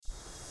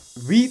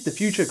Read the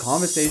Future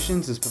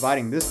Conversations is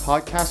providing this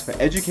podcast for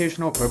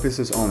educational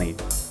purposes only.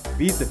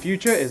 Read the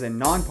Future is a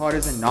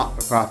nonpartisan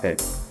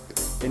not-for-profit.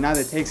 It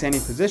neither takes any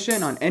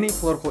position on any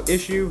political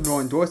issue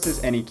nor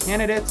endorses any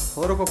candidates,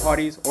 political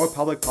parties, or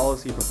public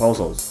policy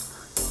proposals.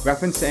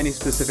 Reference to any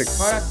specific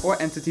product or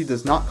entity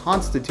does not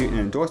constitute an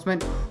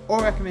endorsement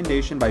or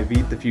recommendation by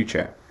Read the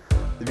Future.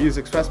 The views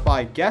expressed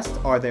by guests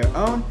are their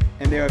own,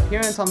 and their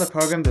appearance on the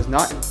program does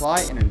not imply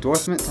an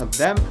endorsement of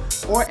them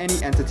or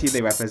any entity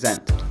they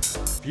represent.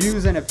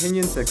 Views and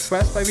opinions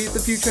expressed by Read the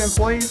Future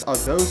employees are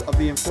those of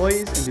the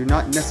employees and do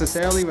not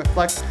necessarily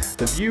reflect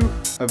the view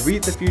of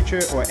Read the Future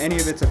or any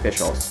of its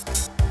officials.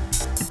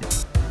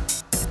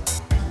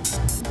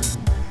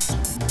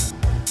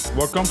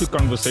 Welcome to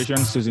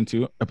Conversations Season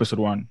 2, Episode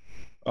 1.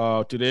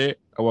 Today,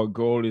 our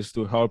goal is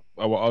to help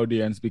our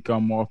audience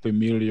become more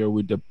familiar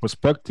with the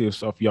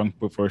perspectives of young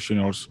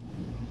professionals.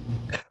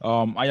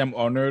 I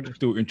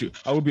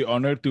will be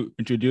honored to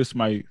introduce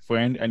my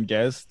friend and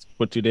guest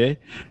for today,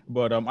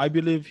 but I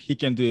believe he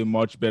can do a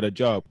much better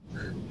job.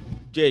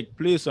 Jake,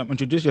 please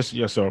introduce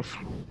yourself.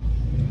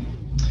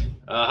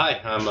 Hi,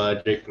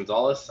 I'm Jake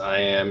Gonzalez. I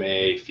am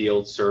a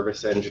field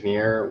service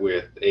engineer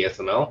with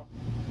ASML.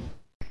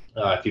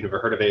 If you've never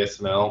heard of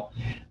ASML,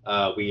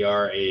 we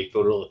are a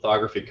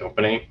photolithography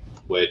company,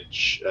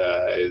 which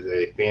is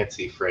a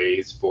fancy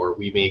phrase for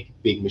we make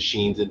big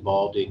machines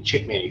involved in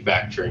chip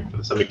manufacturing for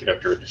the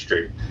semiconductor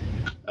industry.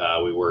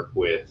 We work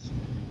with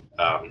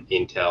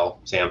Intel,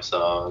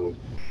 Samsung,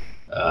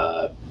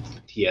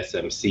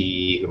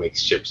 TSMC, who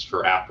makes chips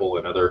for Apple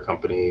and other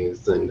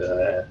companies, and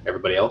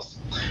everybody else.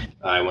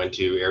 I went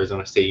to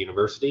Arizona State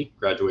University,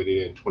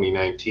 graduated in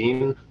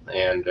 2019,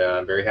 and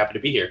I'm very happy to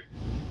be here.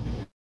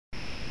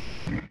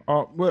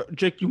 Well,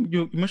 Jake,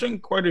 you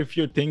mentioned quite a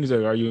few things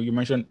there. You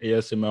mentioned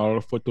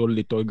ASML,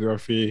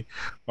 photolithography,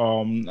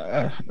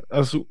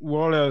 as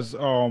well as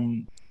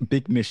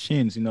big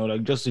machines,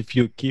 like just a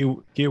few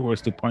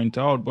keywords to point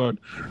out. But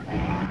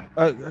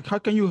how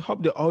can you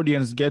help the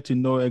audience get to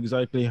know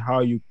exactly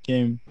how you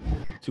came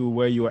to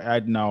where you are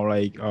at now?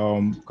 Like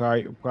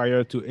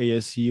prior to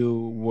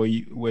ASU,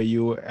 where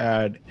you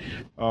at,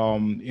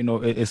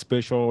 a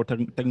special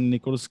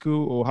technical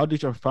school, or how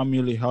did your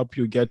family help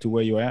you get to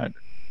where you're at?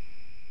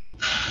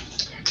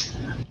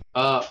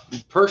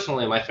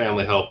 Personally, my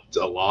family helped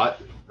a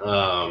lot.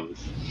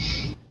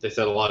 They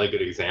set a lot of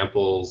good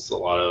examples, a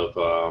lot of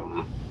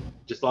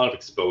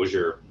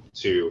exposure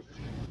to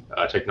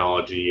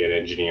technology and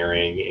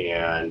engineering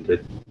and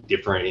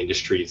different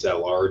industries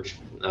at large.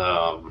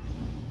 My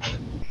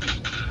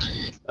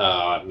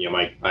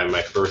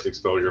first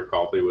exposure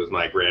probably was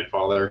my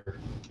grandfather.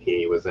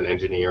 He was an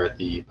engineer at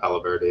the Palo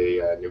Verde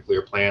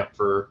nuclear plant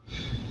for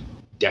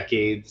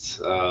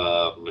decades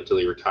until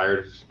he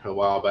retired a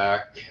while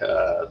back.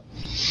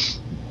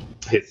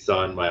 His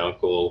son, my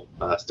uncle,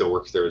 still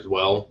works there as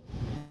well.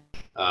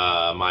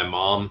 My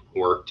mom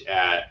worked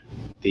at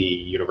the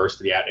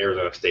university at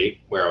Arizona State,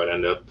 where I would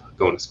end up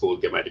going to school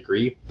to get my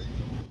degree.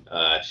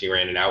 She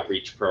ran an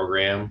outreach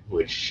program,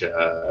 which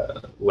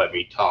let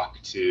me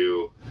talk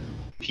to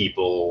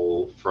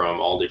people from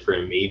all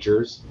different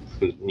majors.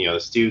 The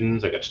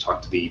students, I got to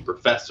talk to the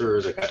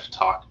professors, I got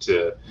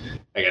to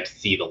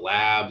see the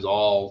labs,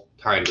 all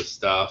kinds of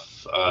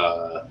stuff.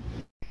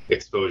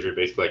 Exposure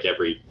basically like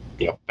every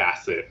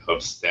facet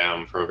of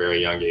STEM from a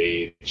very young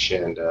age,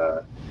 and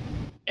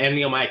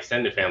my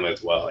extended family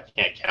as well. I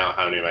can't count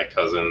how many of my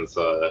cousins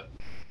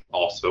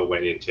also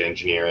went into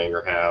engineering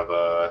or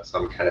have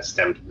some kind of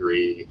STEM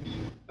degree.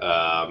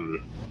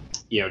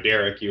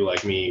 Derek, you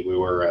like me, we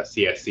were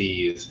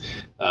CSEs.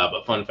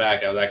 But fun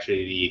fact, I was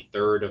actually the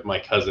third of my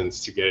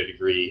cousins to get a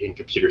degree in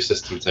computer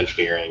systems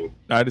engineering.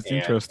 That is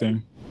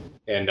interesting.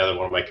 And another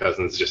one of my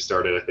cousins just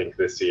started, I think,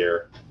 this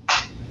year.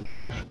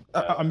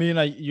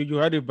 You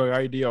had a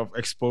variety of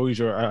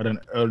exposure at an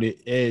early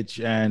age,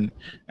 and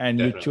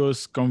Definitely. You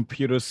chose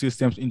computer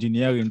systems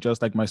engineering,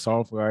 just like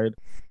myself, right?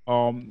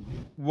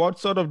 What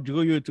sort of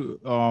drew you to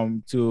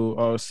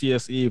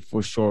CSE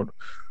for short?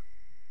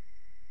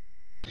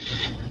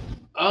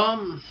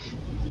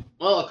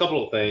 Well, a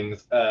couple of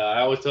things. I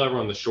always tell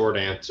everyone the short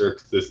answer,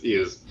 because this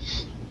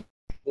is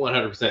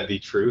 100% the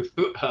truth.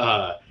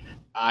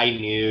 I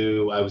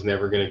knew I was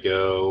never going to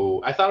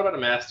go. I thought about a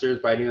master's,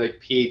 but I knew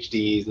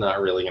PhD is not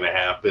really going to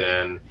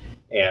happen.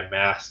 And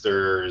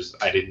master's,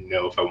 I didn't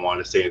know if I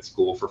wanted to stay in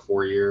school for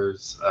 4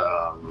 years,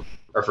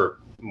 or for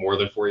more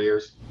than 4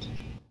 years.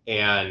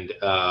 And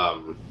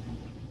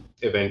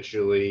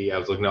eventually I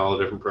was looking at all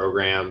the different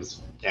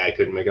programs. I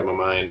couldn't make up my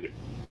mind.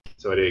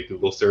 So I did a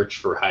Google search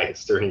for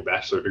highest earning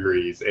bachelor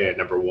degrees, and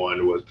number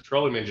one was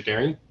petroleum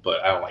engineering, but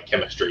I don't like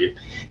chemistry.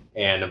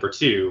 And number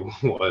two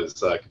was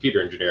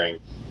computer engineering.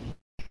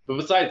 But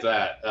besides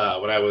that,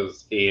 when I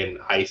was in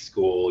high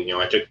school,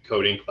 I took a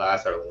coding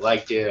class. I really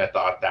liked it. I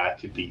thought that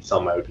could be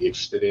something I would be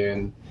interested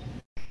in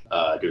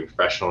doing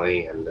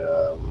professionally. And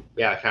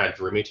it kind of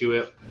drew me to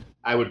it.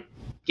 I would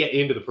get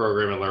into the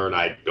program and learn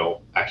I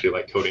don't actually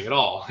like coding at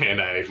all.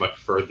 And I much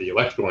prefer the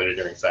electrical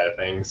engineering side of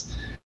things.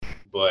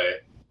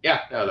 But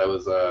that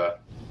was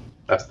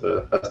That's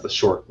the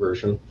short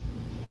version.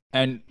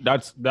 And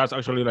that's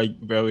actually like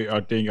very,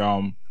 I think,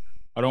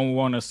 I don't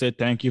want to say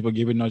thank you for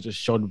giving us a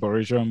short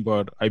version,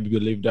 but I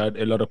believe that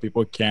a lot of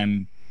people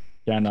can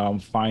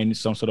find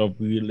some sort of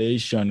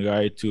relation,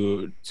 right,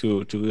 to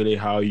really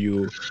how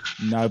you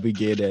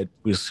navigated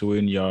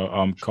pursuing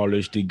your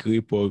college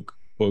degree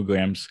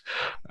programs.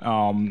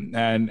 And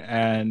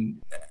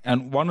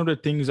one of the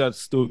things that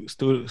still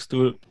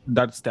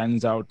that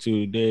stands out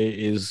today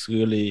is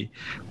really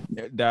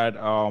that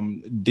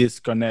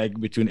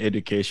disconnect between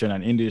education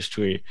and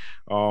industry.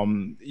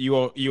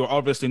 You're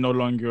obviously no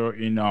longer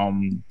in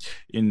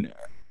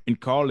in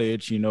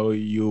college.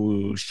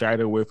 You shied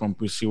away from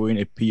pursuing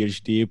a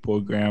PhD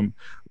program,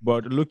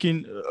 but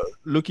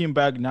looking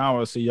back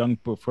now as a young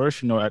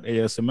professional at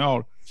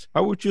ASML,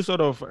 how would you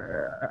sort of,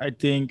 I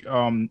think,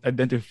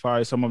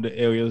 identify some of the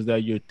areas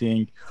that you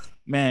think,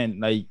 man,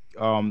 like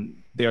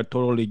they are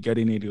totally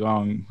getting it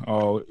wrong,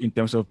 in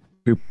terms of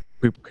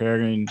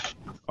preparing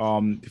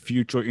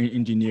future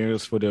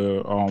engineers for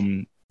their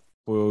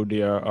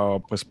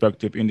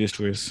prospective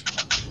industries?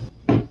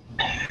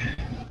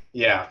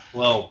 Yeah,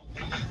 well,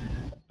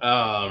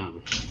 I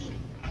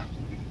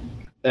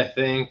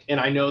think,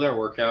 and I know they're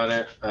working on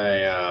it.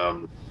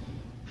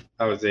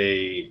 I was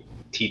a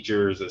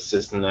teacher's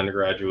assistant,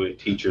 undergraduate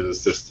teacher's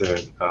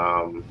assistant,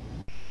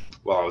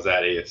 while I was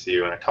at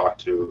ASU, and I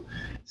talked to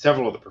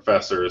several of the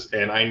professors,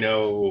 and I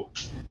know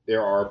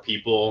there are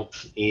people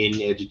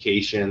in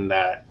education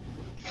that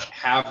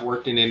have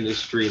worked in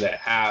industry, that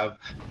have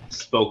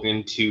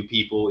spoken to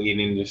people in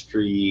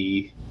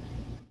industry,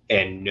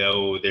 and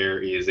know there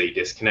is a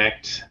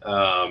disconnect.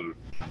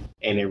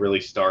 And it really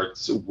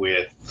starts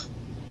with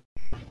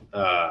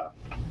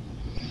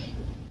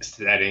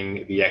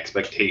setting the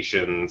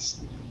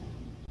expectations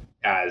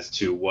as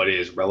to what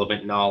is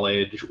relevant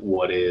knowledge,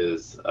 what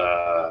is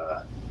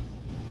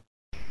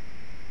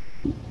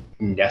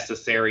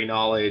necessary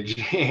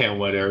knowledge, and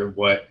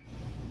what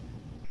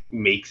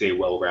makes a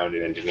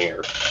well-rounded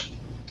engineer.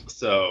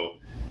 So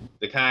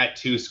the kind of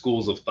two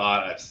schools of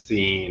thought I've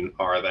seen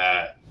are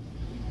that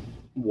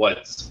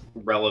what's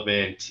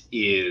relevant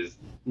is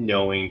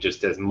knowing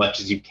just as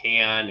much as you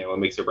can, and what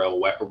makes a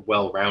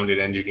well-rounded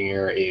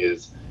engineer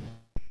is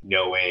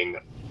knowing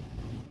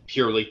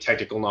purely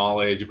technical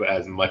knowledge, but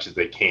as much as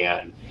they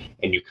can.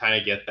 And you kind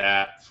of get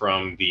that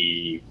from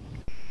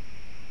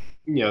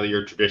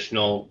your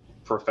traditional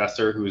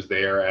professor who's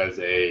there as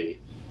a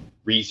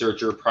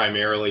researcher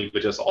primarily,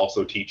 but just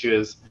also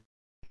teaches.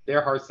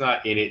 Their heart's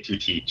not in it to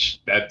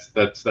teach. That's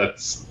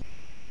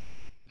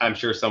I'm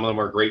sure some of them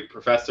are great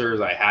professors.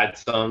 I had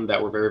some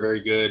that were very,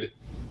 very good.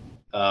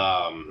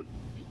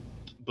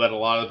 But a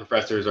lot of the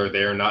professors are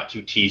there not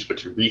to teach, but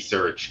to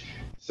research.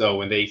 So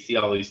when they see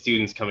all these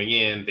students coming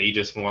in, they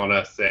just want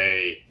to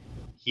say,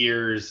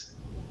 here's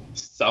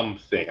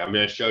something. I'm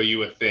going to show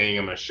you a thing.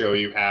 I'm going to show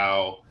you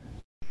how,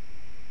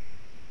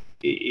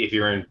 if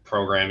you're in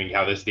programming,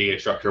 how this data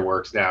structure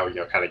works now,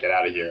 kind of get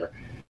out of here.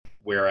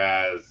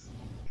 Whereas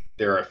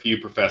there are a few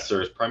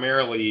professors,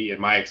 primarily in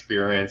my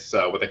experience,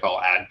 what they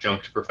call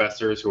adjunct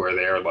professors, who are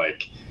there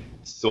like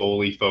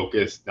solely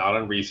focused, not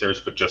on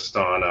research, but just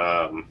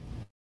on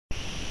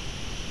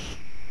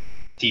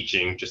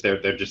teaching.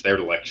 They're just there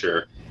to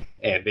lecture.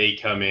 And they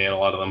come in, a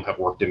lot of them have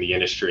worked in the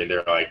industry, and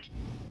they're like,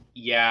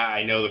 yeah,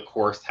 I know the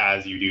course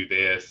has you do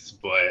this,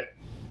 but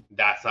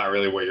that's not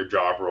really what your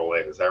job role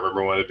is. I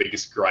remember one of the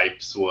biggest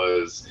gripes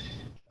was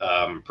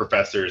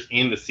professors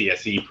in the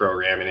CSE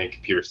program and in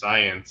computer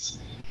science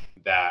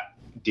that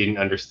didn't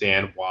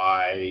understand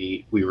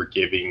why we were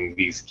giving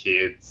these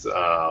kids,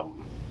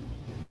 and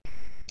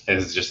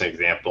this is just an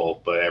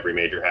example, but every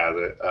major has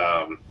it,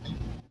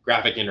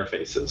 graphic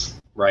interfaces,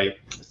 right?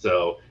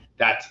 So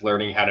that's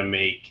learning how to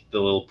make the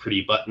little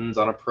pretty buttons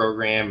on a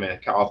program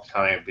and all the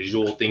kind of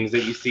visual things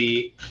that you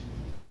see.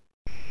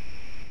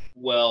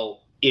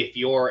 Well, if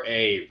you're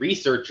a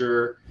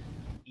researcher,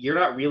 you're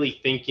not really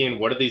thinking,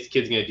 what are these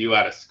kids going to do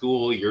out of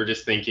school? You're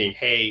just thinking,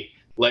 hey,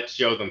 let's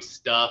show them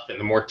stuff, and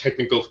the more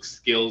technical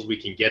skills we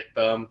can get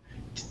them,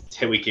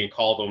 we can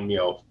call them,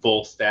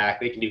 full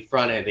stack. They can do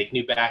front end, they can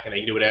do back end, they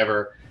can do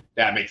whatever.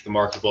 That makes them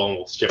marketable, and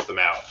we'll ship them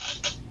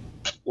out.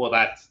 Well,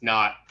 that's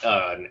not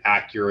an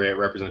accurate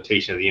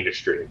representation of the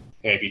industry.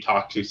 And if you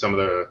talk to some of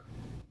the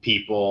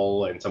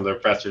people and some of the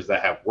professors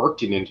that have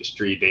worked in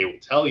industry, they will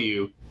tell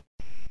you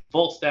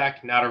full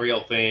stack, not a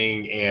real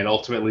thing, and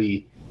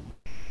ultimately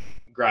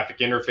graphic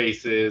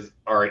interfaces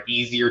are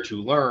easier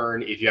to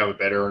learn if you have a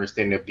better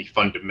understanding of the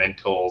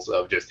fundamentals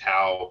of just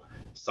how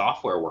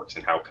software works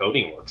and how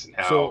coding works and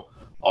how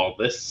all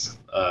this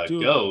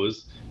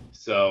goes.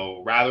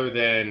 So rather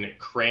than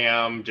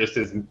cram just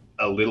as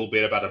a little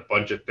bit about a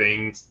bunch of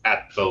things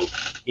at the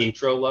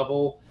intro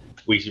level,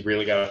 we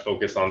really got to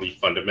focus on the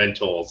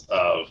fundamentals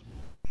of,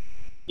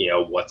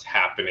 what's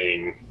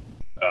happening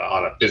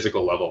on a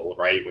physical level,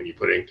 right? When you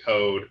put in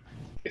code,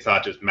 it's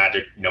not just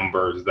magic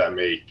numbers that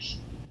make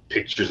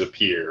pictures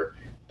appear.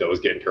 Those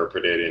get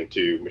interpreted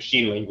into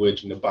machine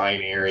language, into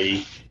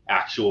binary,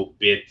 actual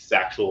bits,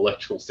 actual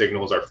electrical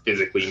signals are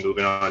physically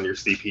moving on your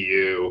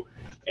CPU,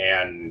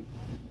 and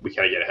we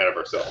kind of get ahead of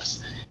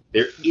ourselves.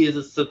 There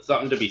is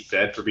something to be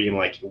said for being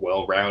like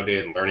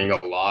well-rounded and learning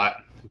a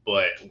lot,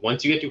 but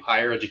once you get to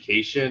higher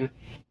education,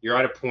 you're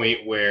at a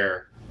point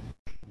where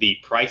the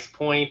price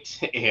point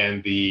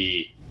and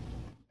the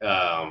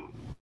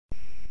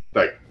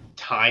like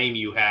time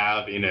you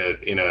have in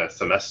a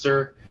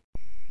semester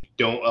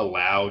don't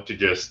allow to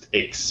just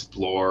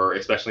explore,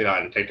 especially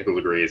not in technical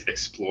degrees,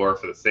 explore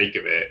for the sake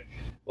of it.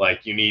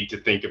 Like, you need to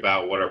think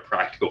about what are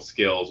practical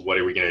skills, what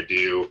are we going to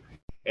do?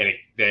 And it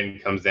then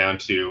comes down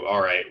to,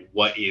 all right,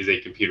 what is a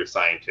computer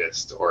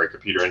scientist or a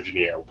computer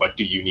engineer? What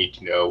do you need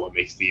to know? What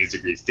makes these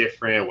degrees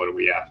different? What do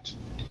we have to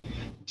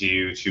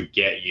do to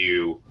get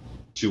you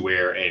to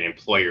where an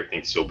employer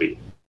thinks you'll be?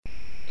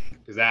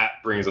 Because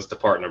that brings us to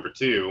part number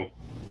 2.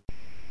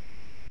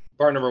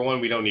 Part number 1,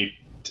 we don't need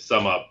to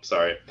sum up,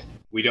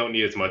 we don't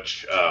need as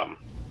much,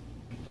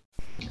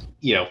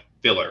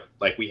 filler.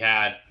 Like, we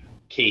had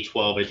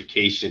K-12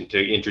 education to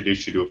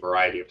introduce you to a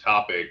variety of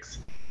topics.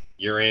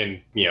 You're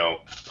in,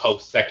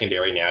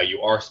 post-secondary now.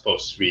 You are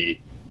supposed to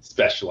be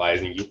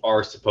specializing. You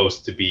are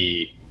supposed to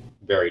be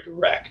very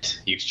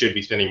direct. You should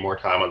be spending more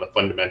time on the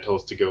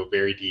fundamentals to go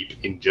very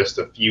deep in just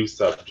a few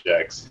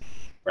subjects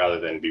rather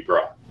than be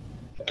broad.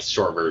 That's a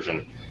short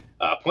version.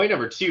 Point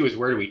number 2 is,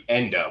 where do we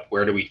end up?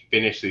 Where do we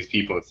finish these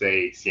people and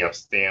say,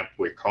 stamp,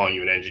 we're calling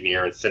you an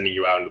engineer and sending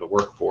you out into the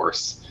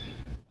workforce?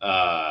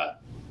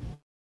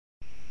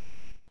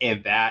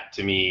 And that,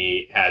 to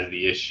me, has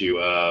the issue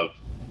of,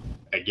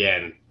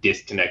 again,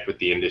 disconnect with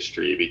the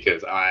industry,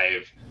 because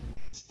I've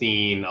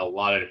seen a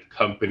lot of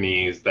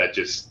companies that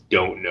just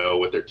don't know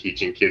what they're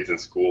teaching kids in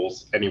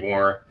schools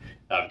anymore.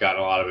 I've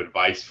gotten a lot of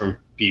advice from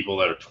people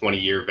that are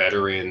 20-year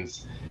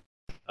veterans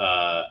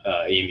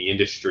in the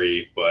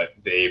industry, but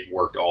they've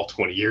worked all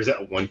 20 years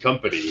at one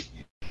company,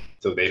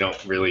 so they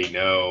don't really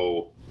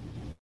know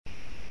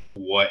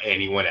what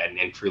anyone at an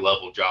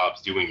entry-level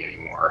job's doing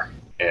anymore.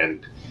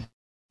 And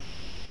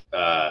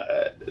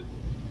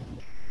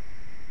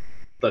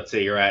let's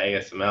say you're at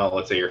ASML,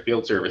 let's say you're a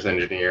field service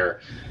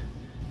engineer.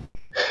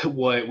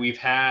 What we've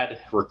had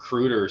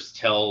recruiters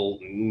tell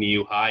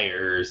new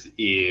hires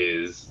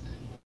is,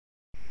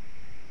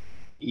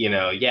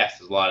 yes,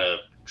 there's a lot of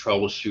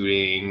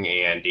troubleshooting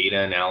and data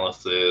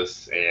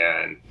analysis,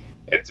 and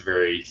it's a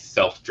very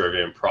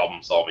self-driven,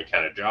 problem-solving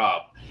kind of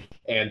job.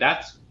 And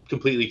that's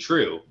completely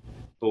true.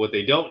 But what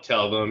they don't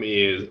tell them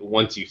is,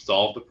 once you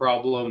solve the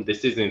problem,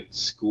 this isn't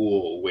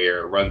school where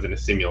it runs in a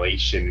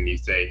simulation and you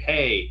say,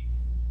 hey,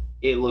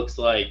 it looks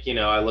like,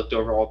 I looked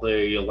over all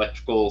the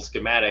electrical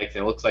schematics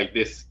and it looks like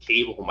this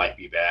cable might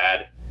be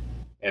bad,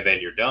 and then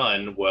you're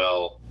done.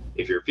 Well,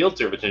 if you're a field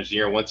service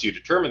engineer, once you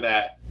determine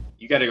that,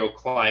 you got to go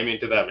climb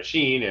into that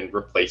machine and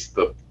replace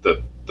the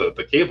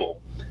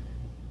cable.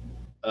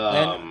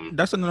 And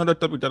that's another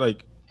topic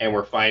that and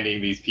we're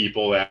finding these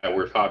people that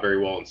were taught very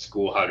well in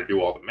school how to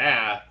do all the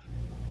math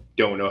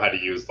don't know how to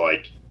use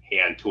like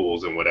hand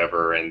tools and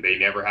whatever, and they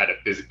never had to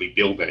physically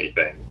build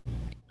anything.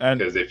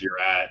 Because if you're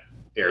at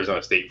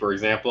Arizona State, for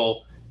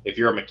example, if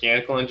you're a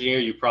mechanical engineer,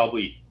 you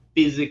probably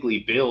physically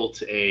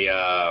built a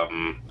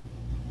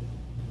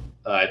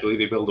I believe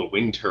they built a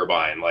wind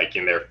turbine like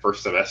in their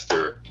first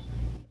semester.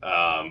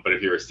 But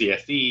if you're a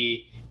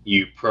CSE,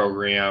 you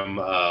program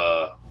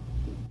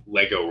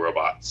Lego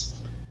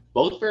robots.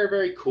 Both very,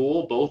 very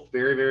cool, both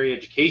very, very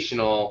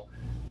educational,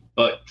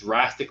 but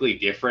drastically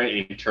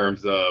different in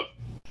terms of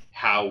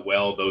how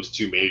well those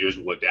two majors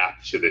will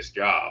adapt to this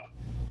job.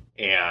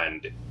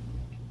 And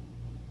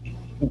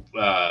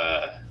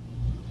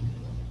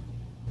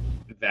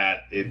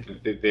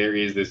there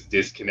is this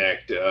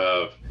disconnect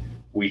of,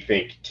 we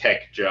think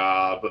tech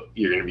job,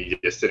 you're going to be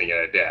just sitting at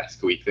a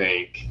desk. We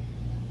think,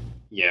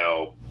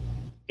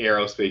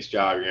 aerospace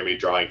job, you're going to be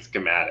drawing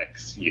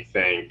schematics. You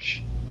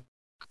think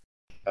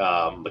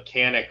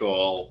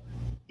mechanical,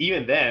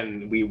 even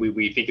then,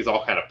 we think is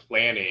all kind of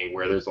planning,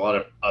 where there's a lot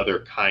of other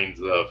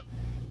kinds of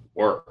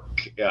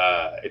work.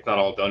 It's not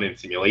all done in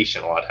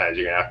simulation. A lot of times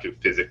you're going to have to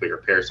physically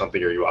repair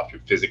something, or you have to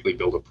physically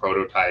build a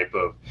prototype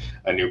of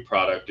a new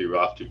product, or you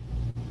have to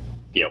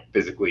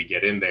physically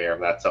get in there.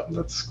 And that's something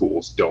that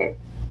schools don't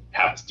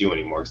have us do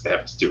anymore, because they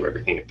have us do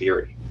everything in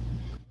theory.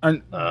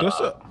 And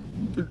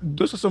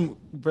those are some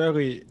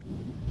very,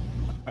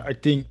 I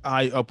think,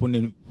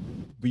 eye-opening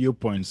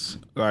viewpoints,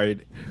 right?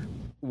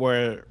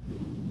 Where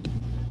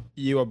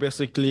you are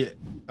basically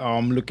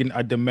looking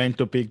at the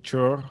mental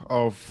picture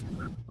of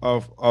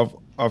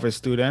a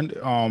student,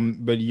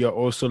 but you're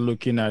also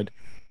looking at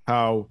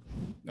how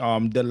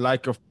the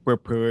lack of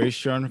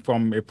preparation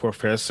from a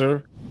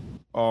professor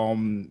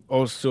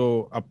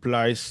also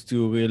applies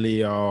to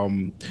really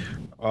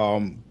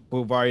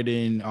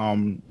providing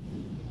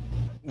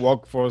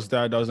workforce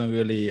that doesn't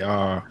really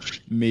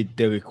meet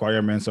the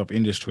requirements of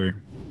industry.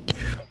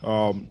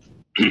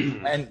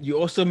 And you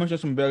also mentioned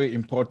some very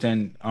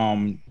important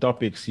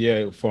topics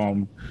here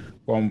from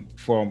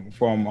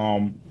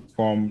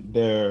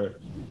the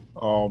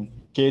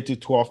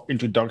K-12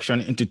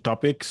 introduction into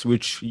topics,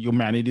 which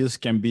humanities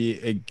can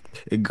be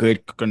a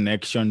great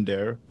connection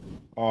there.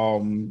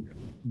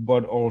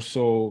 But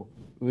also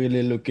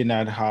really looking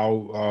at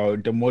how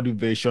the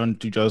motivation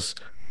to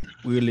just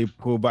really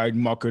provide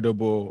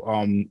marketable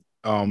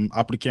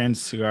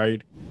applicants,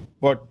 right?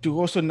 But to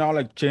also now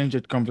like change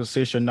the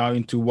conversation now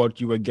into what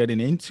you were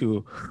getting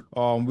into,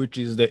 which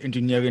is the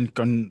engineering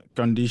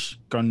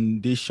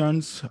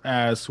conditions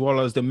as well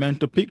as the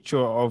mental picture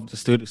of the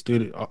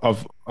student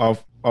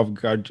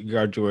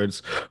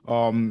graduates.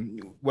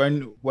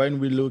 When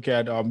we look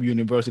at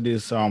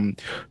universities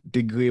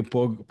degree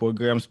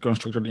programs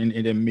constructed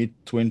in the mid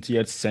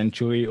 20th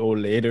century or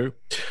later,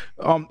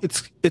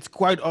 it's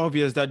quite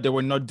obvious that they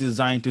were not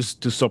designed to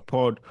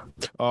support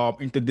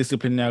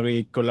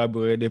interdisciplinary,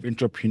 collaborative,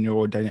 entrepreneurial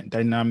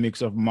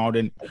dynamics of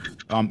modern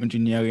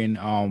engineering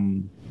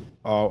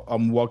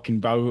work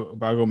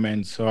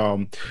environments.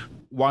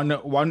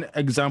 One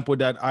example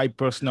that I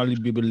personally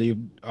believe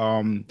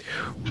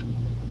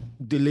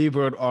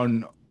delivered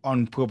on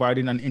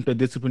providing an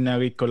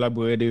interdisciplinary,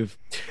 collaborative,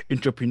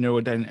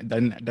 entrepreneurial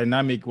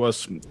dynamic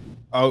was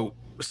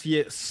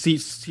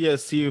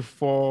CSC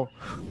for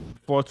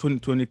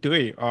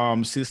 2023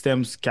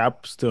 systems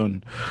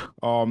capstone.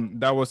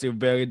 That was a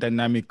very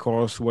dynamic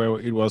course where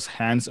it was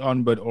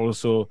hands-on but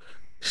also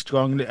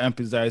strongly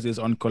emphasizes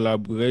on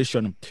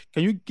collaboration.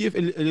 Can you give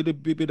a little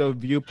bit of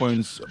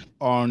viewpoints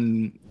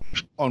on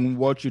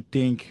what you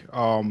think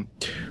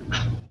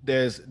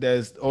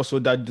there's also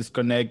that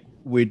disconnect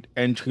with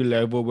entry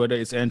level, whether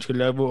it's entry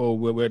level or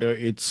whether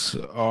it's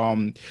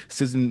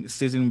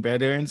seasoned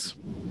veterans?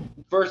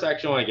 First, I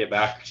actually want to get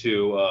back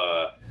to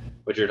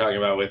what you're talking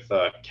about with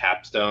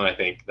capstone. I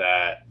think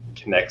that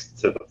connects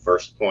to the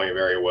first point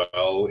very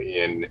well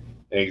in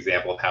an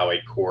example of how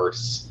a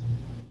course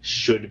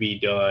should be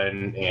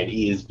done and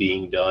is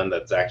being done.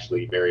 That's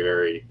actually very,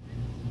 very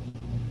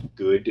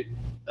good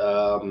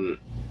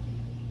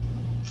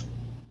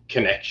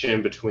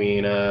connection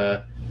between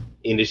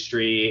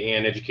industry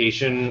and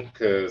education,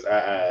 because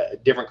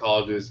different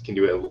colleges can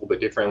do it a little bit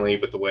differently,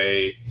 but the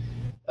way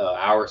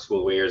our school,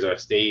 the way Arizona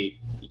State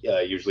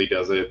usually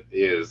does it,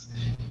 is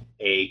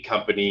a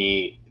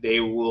company,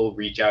 they will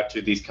reach out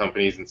to these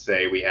companies and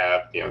say, we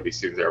have, these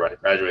students are about to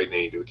graduate and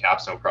they need to do a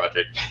capstone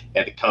project,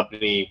 and the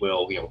company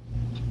will,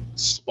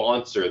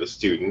 sponsor the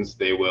students.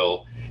 They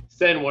will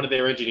send one of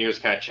their engineers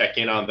kind of check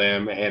in on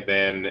them, and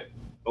then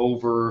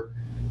over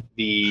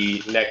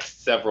the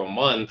next several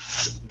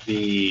months,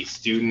 the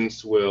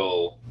students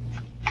will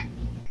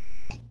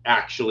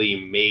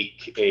actually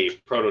make a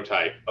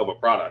prototype of a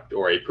product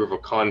or a proof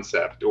of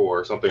concept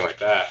or something like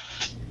that.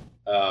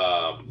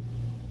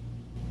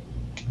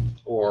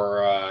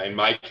 In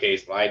my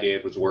case, what I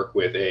did was work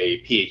with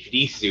a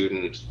PhD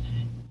student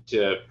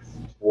to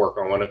work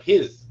on one of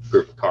his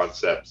proof of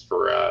concepts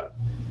for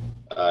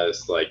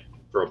this like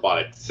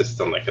robotic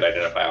system that could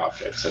identify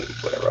objects and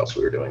whatever else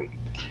we were doing.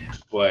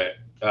 But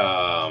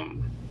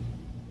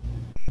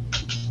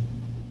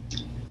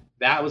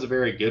that was a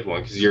very good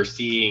one, because you're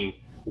seeing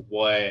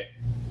what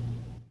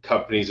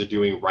companies are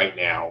doing right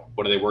now.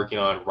 What are they working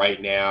on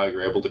right now?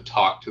 You're able to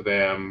talk to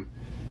them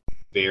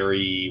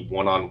very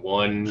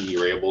one-on-one.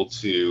 You're able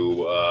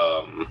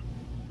to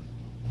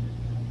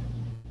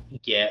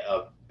get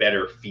a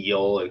better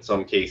feel. In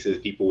some cases,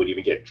 people would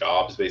even get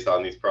jobs based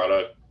on these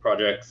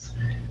projects.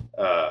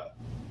 So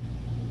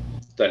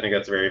I think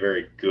that's a very,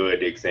 very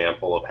good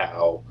example of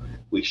how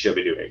we should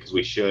be doing it, because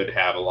we should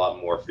have a lot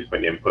more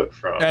frequent input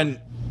from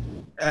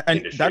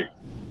industry.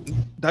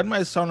 That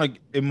might sound like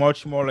a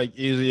much more like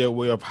easier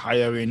way of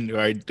hiring,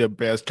 right, the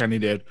best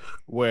candidate,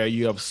 where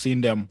you have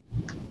seen them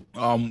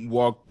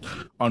work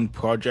on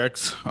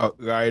projects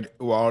right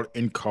while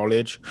in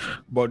college,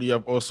 but you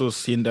have also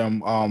seen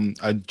them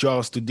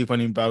adjust to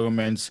different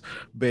environments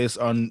based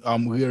on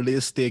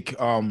realistic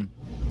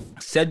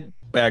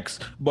setbacks.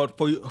 But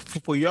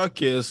for your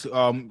case,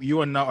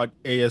 you are now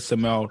at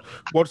ASML.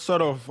 What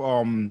sort of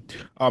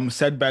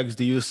setbacks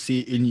do you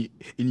see in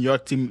your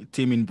team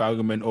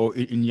environment or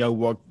in your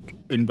work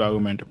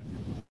environment?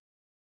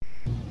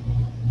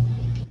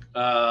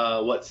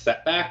 What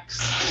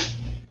setbacks?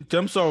 In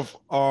terms of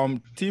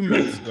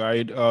teammates,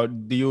 right?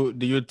 Do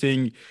you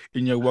think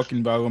in your work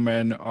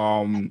environment,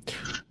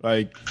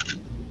 like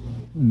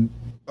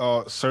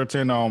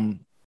certain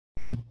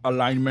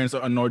alignments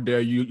are not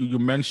there? You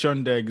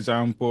mentioned the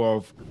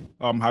example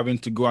of having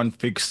to go and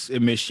fix a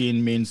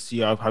machine means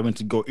you are having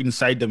to go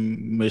inside the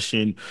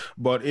machine.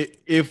 But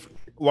if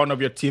one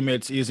of your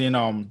teammates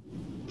isn't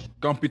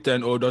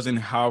competent or doesn't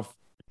have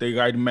the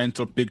right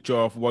mental picture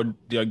of what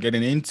they are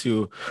getting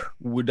into,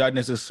 would that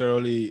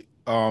necessarily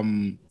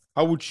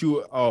how would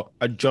you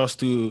adjust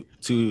to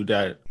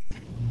that?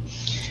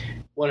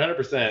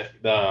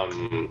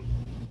 100%.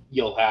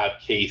 You'll have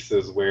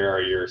cases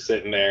where you're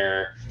sitting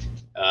there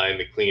in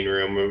the clean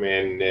room,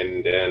 and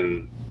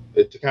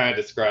to kind of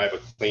describe a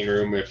clean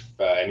room, if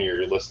any of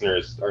your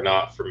listeners are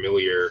not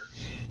familiar,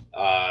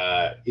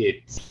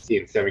 it's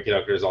in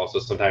semiconductors also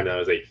sometimes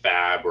known as a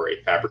fab or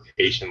a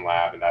fabrication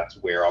lab, and that's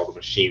where all the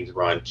machines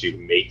run to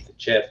make the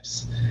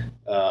chips.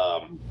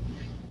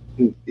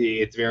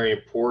 It's very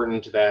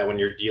important that when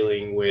you're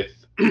dealing with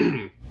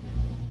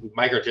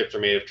microchips are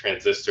made of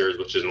transistors,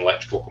 which is an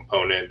electrical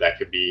component that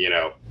could be,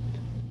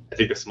 I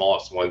think the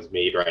smallest ones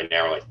made right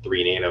now are like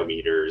 3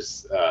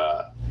 nanometers.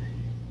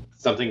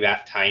 Something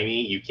that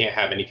tiny, you can't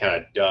have any kind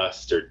of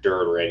dust or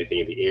dirt or anything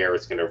in the air.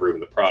 It's going to ruin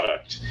the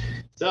product.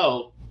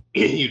 So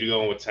you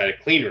go inside a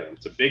clean room.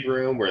 It's a big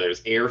room where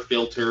there's air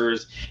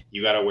filters.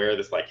 You got to wear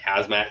this like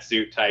hazmat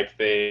suit type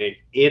thing.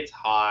 It's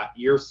hot.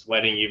 You're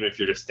sweating even if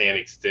you're just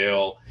standing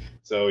still.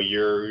 So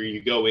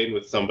you go in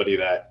with somebody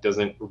that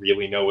doesn't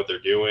really know what they're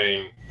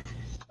doing.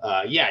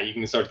 You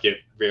can start to get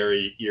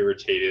very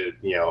irritated,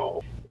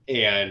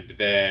 and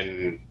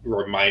then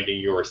reminding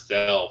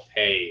yourself,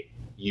 hey,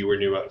 you were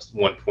new at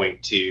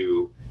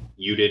 1.2,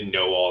 you didn't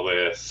know all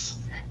this.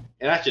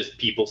 And that's just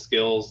people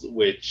skills,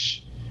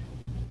 which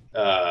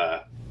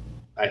I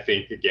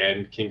think,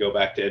 again, can go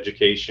back to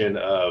education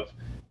of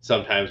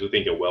sometimes we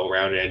think a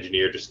well-rounded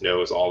engineer just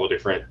knows all the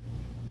different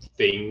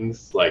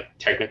things, like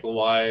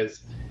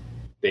technical-wise.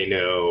 They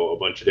know a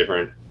bunch of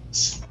different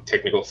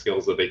technical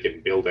skills that they can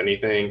build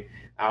anything.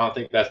 I don't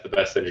think that's the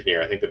best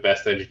engineer. I think the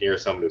best engineer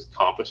is someone who's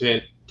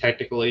competent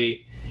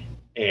technically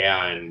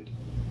and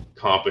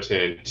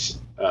competent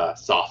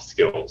soft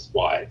skills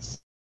wise.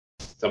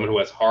 Someone who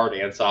has hard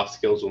and soft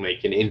skills will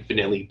make an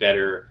infinitely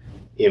better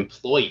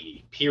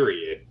employee,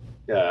 period,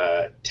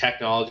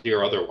 technology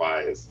or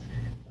otherwise,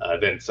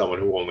 than someone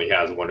who only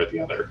has one or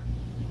the other.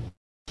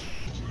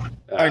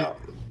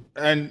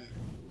 And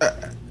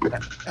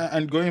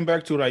going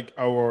back to like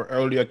our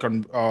earlier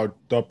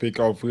topic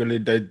of really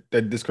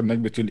that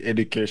disconnect between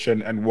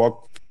education and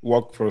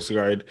workforce,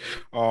 right?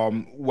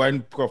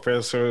 When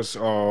professors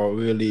are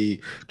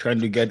really trying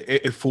to get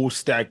a full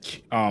stack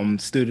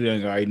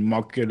student, right,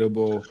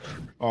 marketable,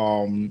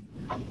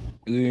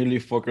 really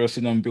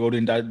focusing on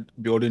building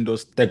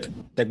those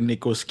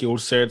technical skill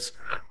sets.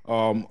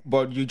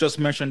 But you just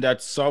mentioned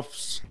that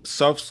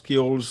soft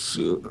skills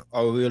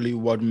are really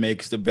what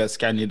makes the best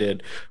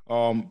candidate.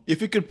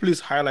 If you could please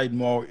highlight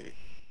more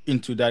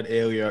into that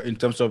area in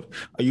terms of,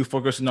 are you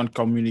focusing on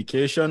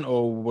communication,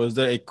 or was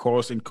there a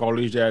course in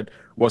college that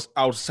was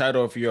outside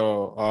of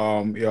your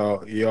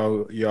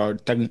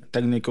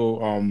technical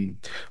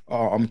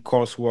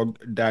coursework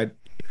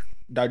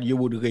that you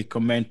would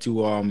recommend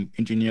to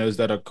engineers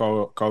that are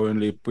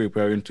currently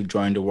preparing to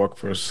join the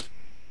workforce?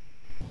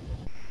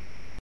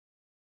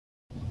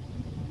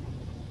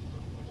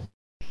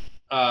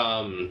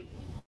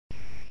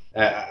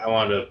 I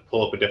wanted to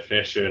pull up a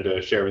definition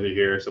to share with you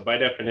here. So by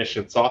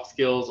definition, soft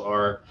skills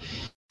are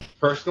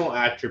personal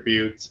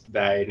attributes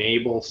that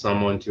enable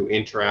someone to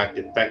interact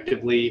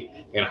effectively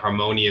and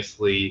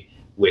harmoniously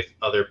with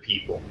other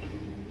people.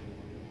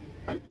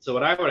 So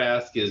what I would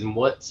ask is,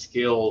 what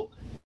skill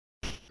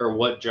or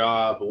what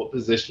job, what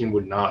position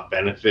would not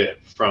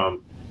benefit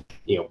from,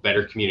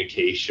 better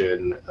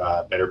communication,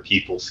 better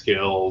people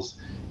skills,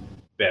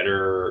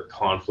 better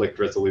conflict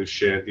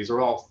resolution? These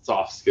are all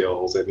soft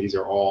skills, and these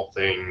are all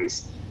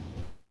things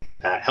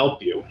that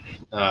help you.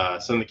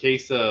 So in the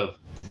case of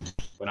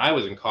when I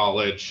was in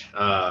college,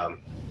 I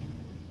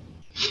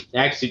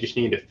actually just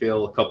needed to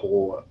fill a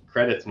couple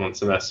credits one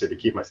semester to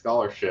keep my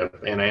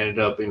scholarship, and I ended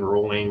up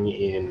enrolling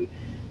in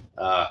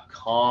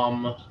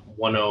COM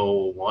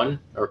 101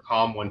 or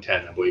COM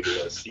 110, I believe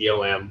it was,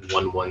 COM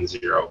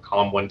 110,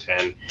 COM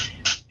 110.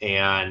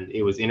 And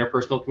it was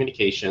interpersonal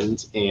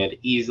communications, and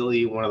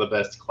easily one of the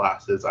best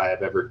classes I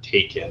have ever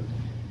taken.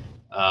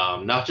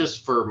 Not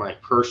just for my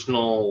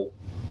personal,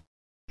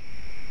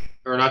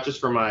 or not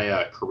just for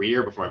my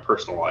career, but for my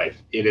personal life.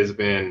 It has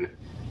been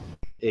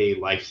a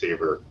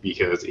lifesaver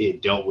because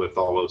it dealt with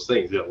all those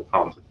things. It dealt with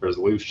conflict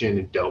resolution,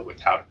 it dealt with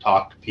how to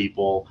talk to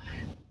people.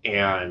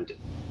 And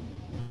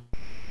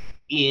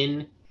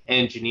in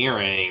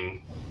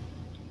engineering,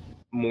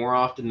 more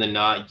often than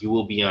not, you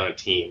will be on a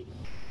team.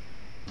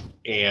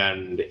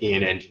 And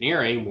in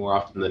engineering, more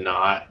often than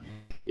not,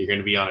 you're going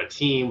to be on a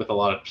team with a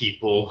lot of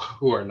people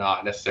who are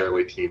not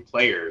necessarily team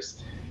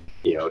players.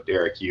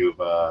 Derek, you've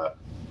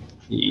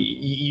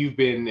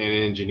been an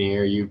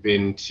engineer, you've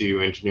been to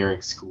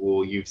engineering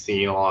school, you've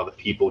seen a lot of the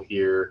people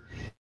here.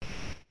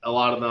 A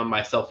lot of them,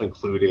 myself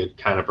included,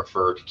 kind of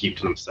prefer to keep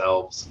to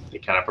themselves. They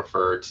kind of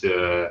prefer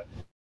to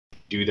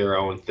do their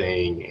own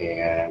thing,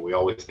 and we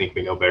always think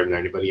we know better than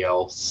anybody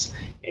else,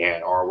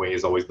 and our way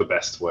is always the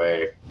best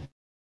way.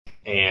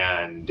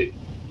 And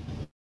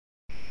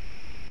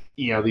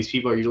these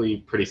people are usually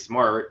pretty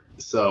smart,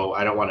 so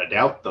I don't want to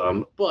doubt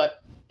them,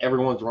 but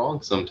everyone's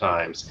wrong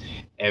sometimes.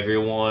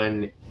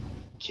 Everyone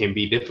can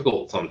be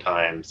difficult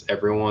sometimes.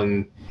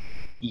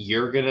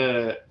 You're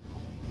gonna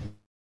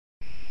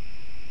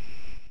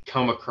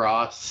come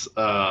across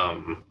a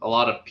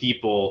lot of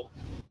people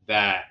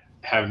that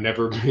have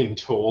never been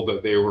told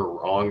that they were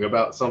wrong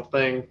about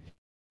something.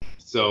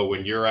 So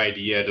when your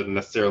idea doesn't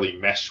necessarily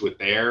mesh with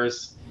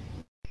theirs,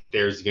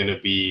 there's going to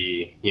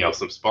be,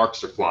 some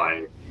sparks are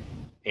flying.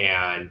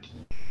 And,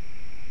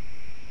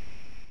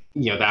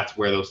 that's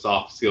where those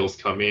soft skills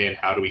come in.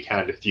 How do we kind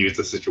of diffuse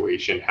the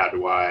situation? How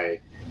do I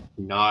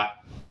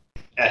not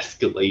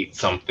escalate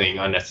something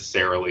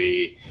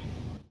unnecessarily?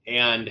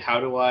 And how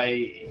do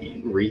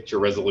I reach a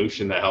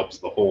resolution that helps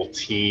the whole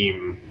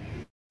team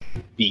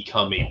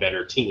become a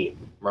better team,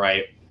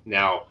 right?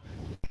 Now,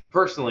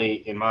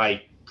 personally, in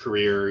my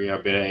career,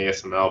 I've been at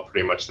ASML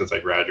pretty much since I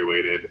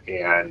graduated,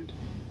 and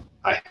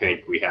I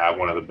think we have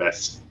one of the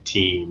best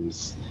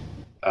teams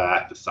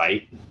at the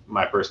site,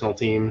 my personal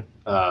team.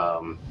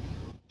 I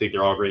think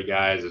they're all great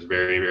guys. There's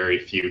very, very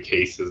few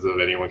cases of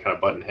anyone kind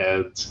of button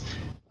heads.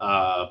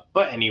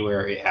 But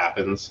anywhere it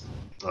happens.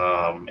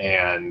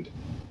 And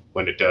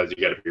when it does, you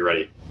got to be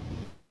ready.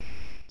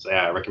 So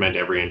yeah, I recommend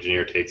every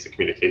engineer takes a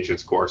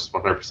communications course,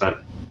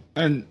 100%.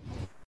 And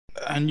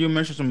you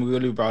mentioned some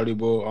really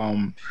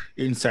valuable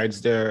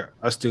insights there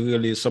as to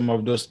really some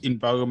of those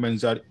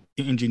environments that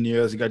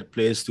engineers get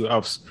placed to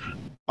have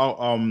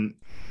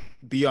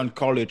beyond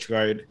college,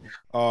 right?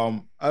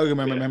 I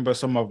remember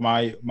some of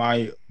my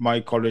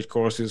college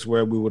courses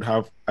where we would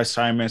have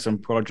assignments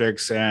and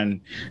projects,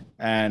 and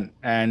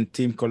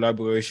team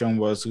collaboration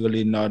was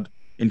really not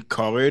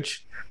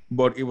encouraged,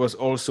 but it was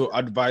also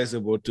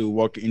advisable to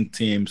work in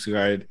teams,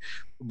 right?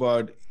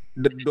 But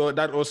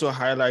that also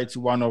highlights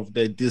one of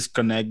the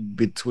disconnect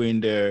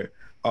between the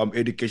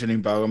education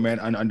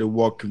environment and the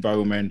work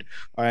environment,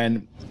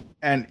 and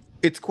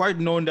it's quite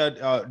known that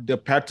the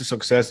path to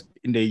success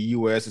in the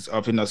US is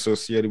often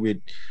associated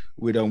with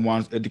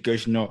one's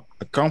educational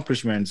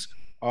accomplishments.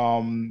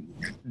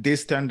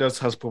 This standards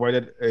has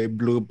provided a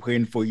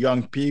blueprint for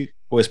young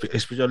people,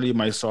 especially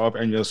myself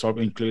and yourself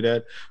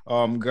included,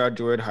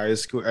 graduate high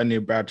school and a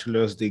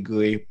bachelor's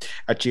degree,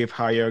 achieve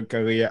higher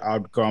career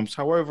outcomes.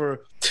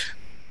 However,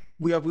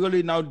 we have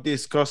really now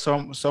discussed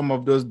some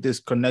of those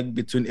disconnect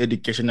between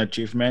education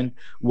achievement,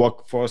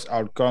 workforce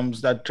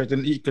outcomes that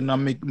threaten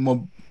economic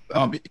mobility.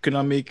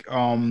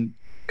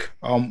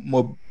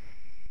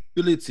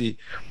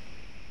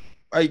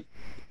 I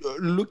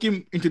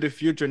Looking into the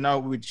future now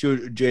with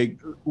you,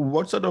 Jake,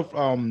 what sort of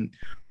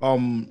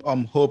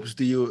hopes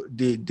do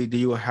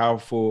you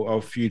have for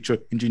our future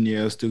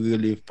engineers to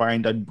really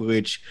find that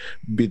bridge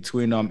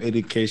between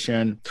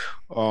education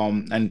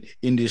and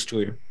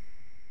industry?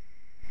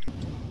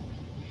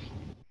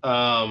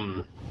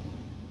 Well,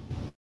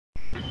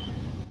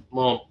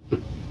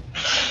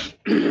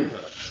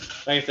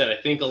 like I said, I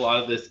think a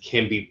lot of this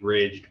can be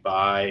bridged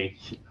by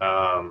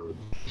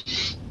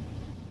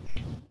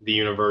the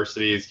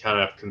universities kind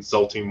of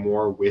consulting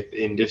more with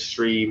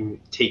industry,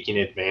 taking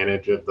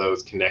advantage of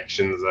those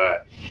connections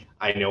that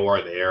I know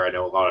are there. I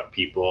know a lot of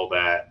people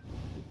that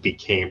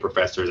became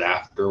professors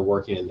after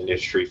working in the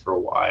industry for a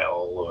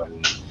while,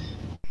 and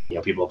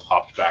people have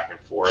hopped back and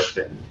forth,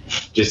 and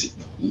just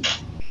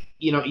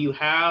you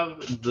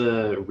have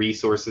the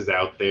resources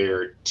out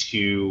there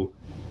to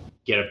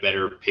get a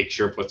better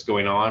picture of what's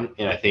going on,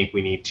 and I think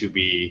we need to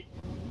be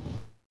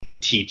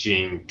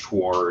teaching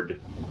toward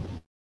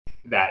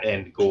that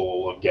end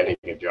goal of getting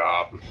a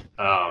job.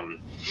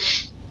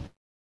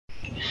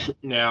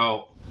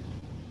 Now,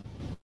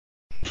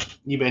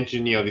 you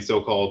mentioned the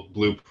so-called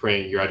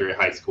blueprint. You graduate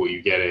high school,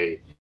 you get a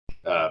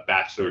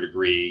bachelor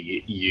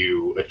degree,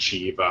 you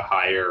achieve a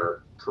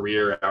higher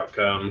career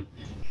outcome.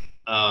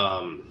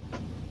 I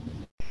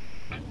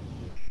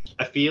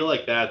feel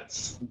like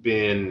that's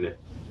been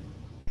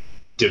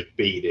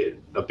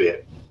debated a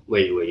bit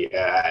lately,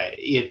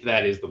 if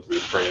that is the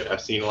blueprint.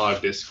 I've seen a lot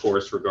of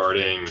discourse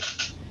regarding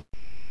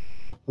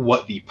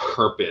what the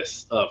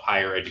purpose of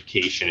higher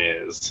education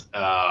is,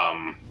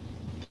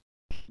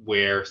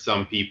 where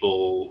some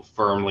people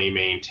firmly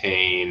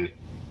maintain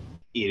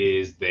it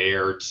is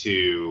there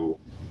to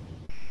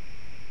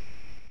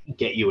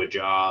get you a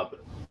job,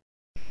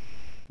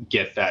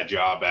 get that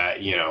job at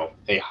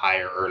a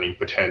higher earning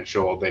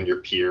potential than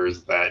your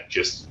peers that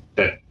just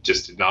did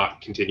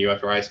not continue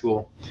after high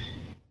school.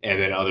 And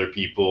then other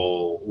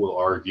people will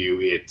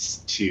argue it's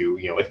to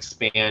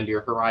expand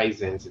your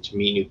horizons and to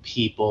meet new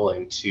people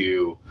and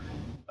to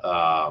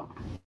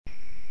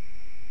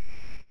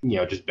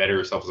just better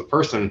yourself as a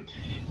person.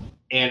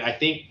 And I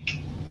think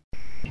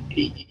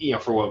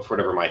for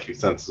whatever my 2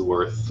 cents is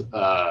worth,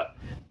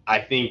 I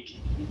think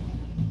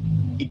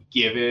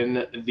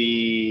given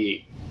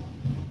the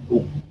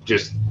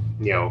just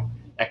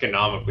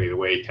economically the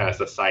way kind of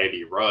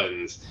society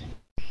runs,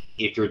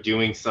 if you're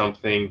doing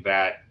something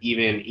that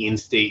even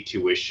in-state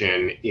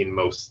tuition in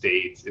most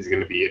states is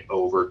going to be at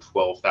over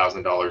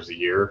 $12,000 a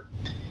year,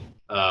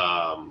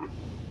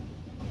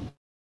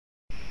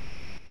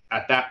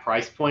 at that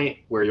price point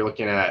where you're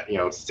looking at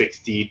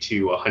 $60,000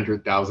 to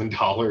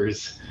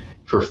 $100,000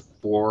 for 4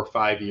 or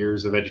 5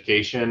 years of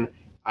education,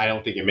 I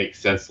don't think it makes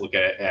sense to look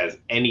at it as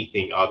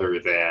anything other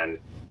than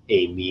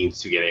a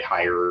means to get a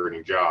higher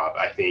earning job.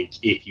 I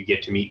think if you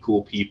get to meet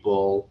cool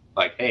people,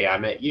 like, hey, I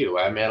met you,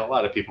 I met a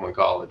lot of people in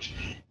college.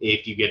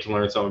 If you get to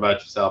learn something about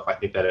yourself, I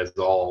think that is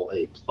all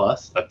a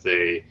plus.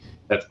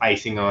 That's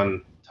icing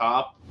on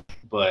top,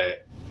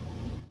 but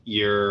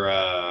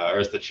or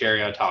it's the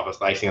cherry on top, it's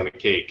the icing on the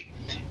cake.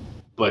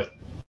 But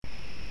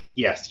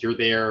yes, you're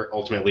there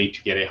ultimately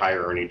to get a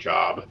higher earning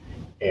job,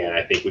 and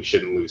I think we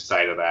shouldn't lose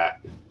sight of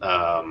that.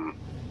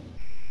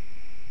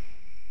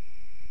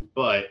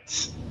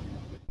 But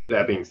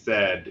that being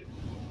said,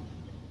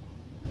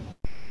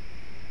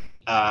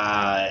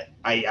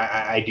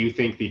 I do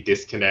think the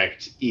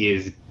disconnect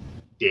is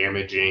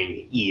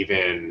damaging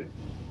even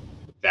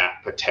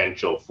that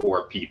potential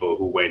for people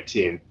who went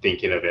in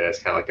thinking of it as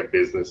kind of like a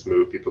business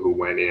move. People who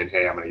went in,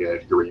 hey, I'm going to get a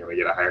degree, I'm going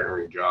to get a higher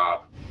earning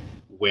job.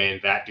 When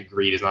that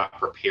degree does not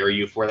prepare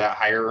you for that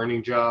higher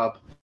earning job,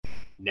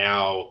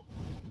 now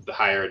the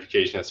higher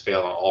education has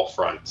failed on all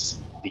fronts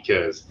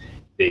because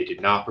they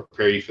did not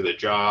prepare you for the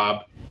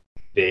job.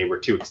 They were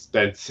too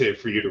expensive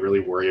for you to really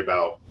worry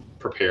about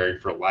preparing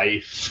for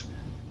life.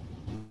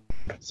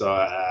 So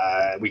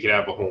we could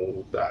have a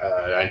whole,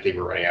 I think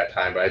we're running out of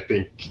time, but I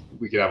think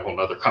we could have a whole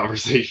other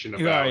conversation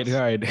about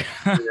right.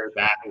 where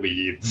that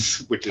leads,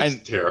 which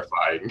is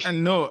terrifying.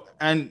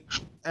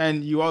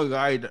 And you are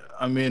right.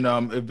 I mean,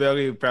 a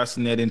very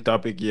fascinating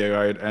topic here,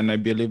 right? And I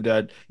believe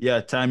that,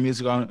 time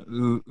is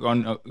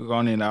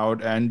running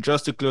out. And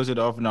just to close it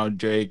off now,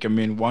 Jake, I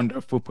mean,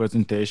 wonderful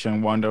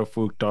presentation,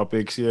 wonderful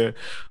topics here.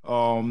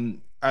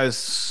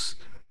 As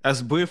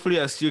briefly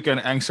as you can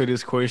answer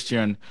this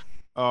question,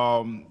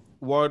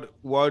 what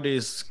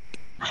is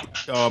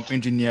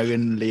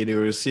engineering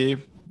literacy,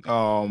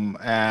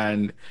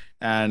 and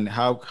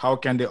how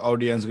can the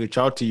audience reach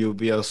out to you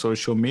via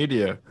social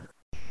media?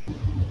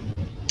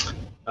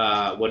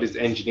 What is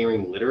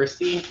engineering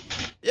literacy?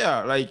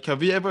 Yeah, like,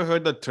 have you ever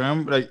heard the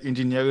term like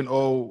engineering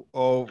or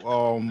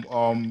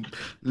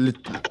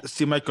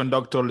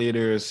semiconductor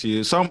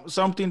literacy?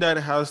 Something that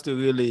has to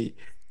really,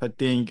 I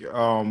think,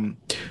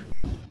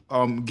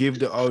 give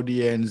the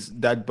audience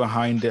that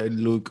behind the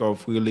look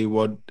of really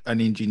what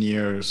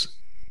engineers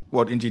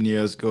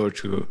go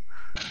through.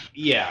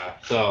 Yeah.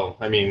 So,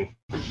 I mean,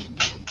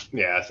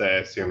 yeah, so I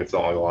assume it's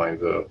along the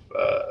lines of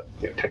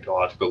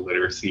technological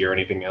literacy or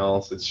anything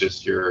else. It's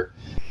just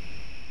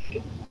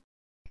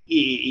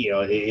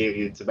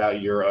it's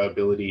about your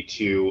ability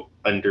to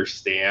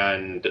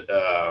understand,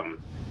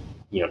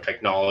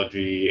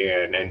 technology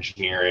and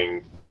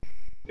engineering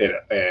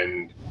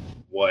and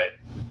what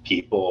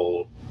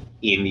people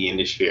in the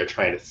industry are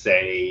trying to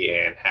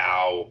say and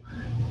how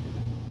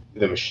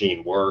the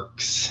machine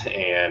works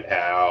and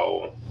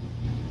how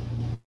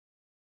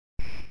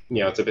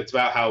it's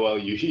about how well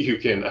you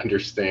can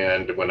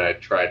understand when I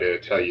try to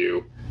tell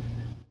you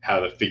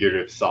how the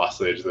figurative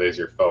sausage that is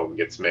your phone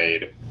gets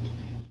made.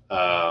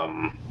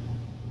 I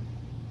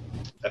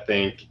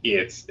think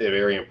it's a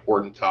very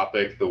important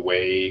topic, the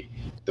way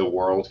the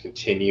world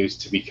continues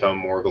to become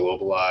more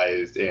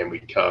globalized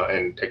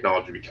and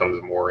technology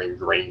becomes more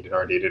ingrained in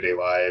our day-to-day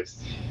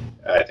lives.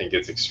 I think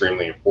it's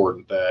extremely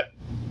important that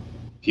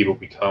people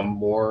become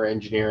more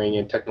engineering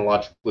and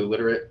technologically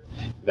literate,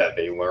 that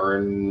they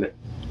learn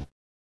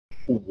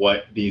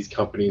what these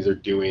companies are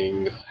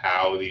doing,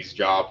 how these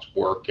jobs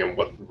work, and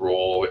what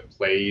role it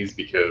plays,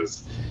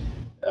 because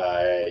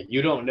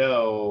you don't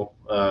know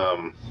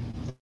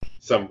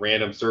some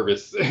random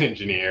service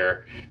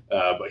engineer,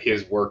 but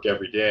his work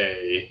every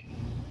day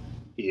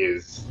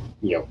is,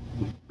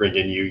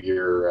 bringing you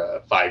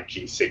your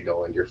 5G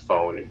signal and your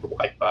phone and your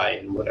Wi-Fi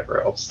and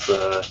whatever else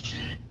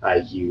I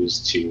use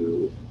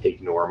to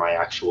ignore my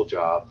actual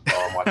job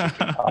while I'm watching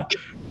TikTok.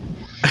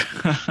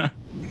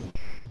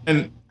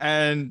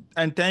 And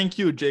thank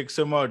you, Jake,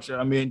 so much.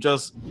 I mean,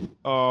 just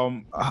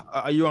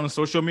are you on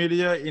social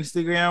media,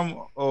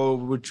 Instagram, or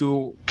would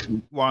you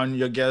want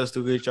your guests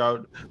to reach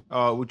out?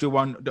 Would you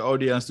want the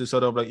audience to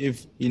sort of like,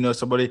 if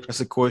somebody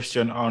has a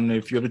question on a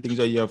few of the things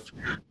that you have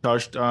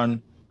touched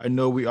on? I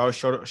know we are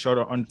short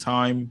on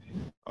time.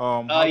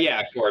 Yeah,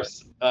 of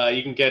course.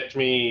 You can get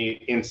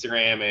me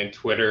Instagram and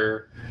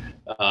Twitter.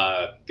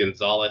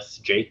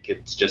 Gonzalez Jake.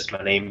 It's just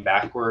my name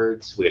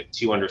backwards with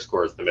 2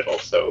 underscores in the middle.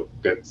 So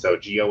good. So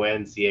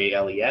GONCALES __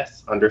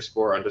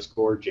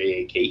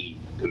 JAKE.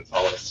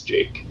 Gonzalez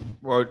Jake.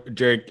 Well,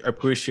 Jake, I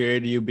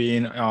appreciate you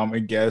being a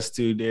guest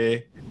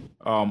today.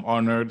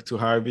 Honored to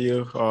have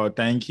you.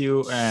 Thank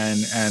you,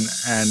 and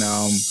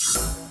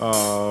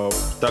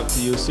talk to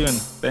you soon.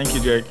 Thank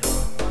you, Jake.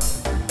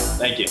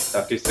 Thank you.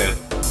 Talk to you soon.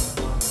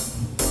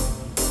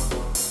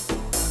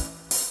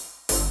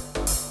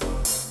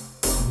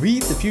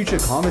 Read the Future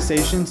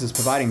Conversations is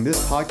providing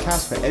this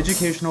podcast for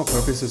educational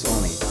purposes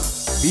only.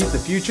 Read the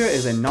Future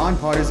is a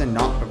nonpartisan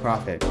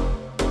not-for-profit.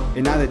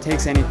 It neither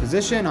takes any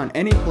position on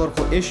any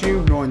political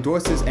issue nor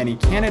endorses any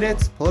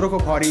candidates, political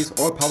parties,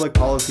 or public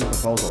policy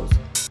proposals.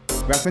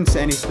 Reference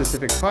to any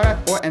specific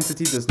product or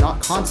entity does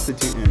not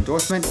constitute an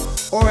endorsement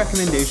or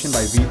recommendation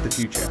by Read the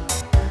Future.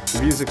 The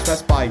views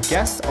expressed by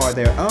guests are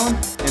their own,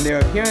 and their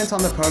appearance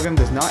on the program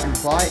does not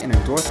imply an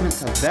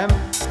endorsement of them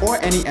or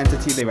any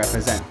entity they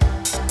represent.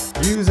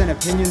 Views and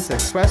opinions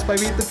expressed by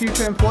Read the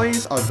Future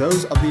employees are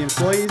those of the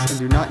employees and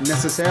do not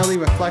necessarily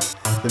reflect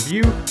the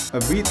view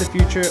of Read the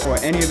Future or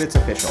any of its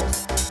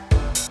officials.